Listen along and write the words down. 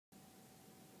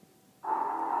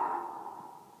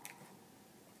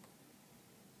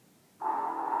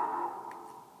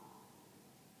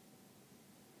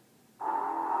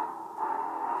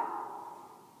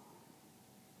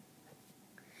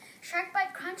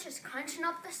Crunch is crunching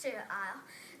up the cereal aisle.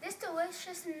 This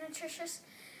delicious and nutritious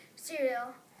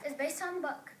cereal is based on the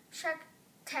book Shark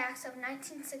Attacks of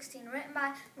 1916, written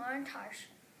by Loren Tarsh.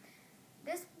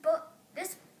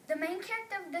 The main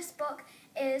character of this book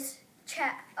is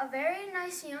Chet, a very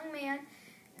nice young man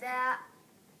that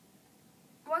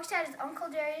works at his Uncle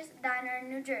Jerry's diner in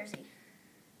New Jersey.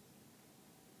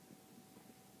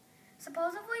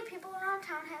 Supposedly, people around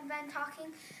town have been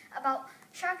talking about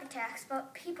shark attacks,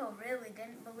 but people really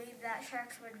didn't believe that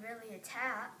sharks would really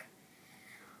attack.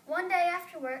 One day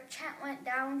after work, Chet went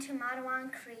down to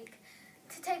Matawan Creek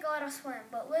to take a little swim,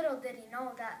 but little did he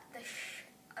know that a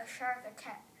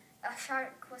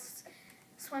shark was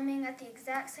swimming at the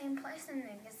exact same place and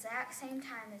the exact same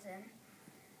time as him.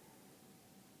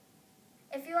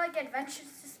 If you like adventure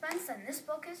suspense, then this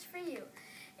book is for you.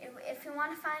 If you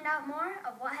want to find out more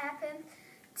of what happened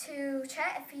to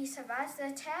Chet if he survives the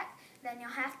attack, then you'll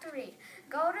have to read.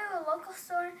 Go to a local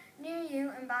store near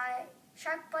you and buy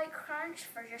Shark Bite Crunch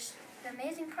for just the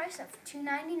amazing price of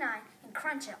 $2.99 and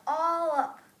crunch it all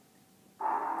up.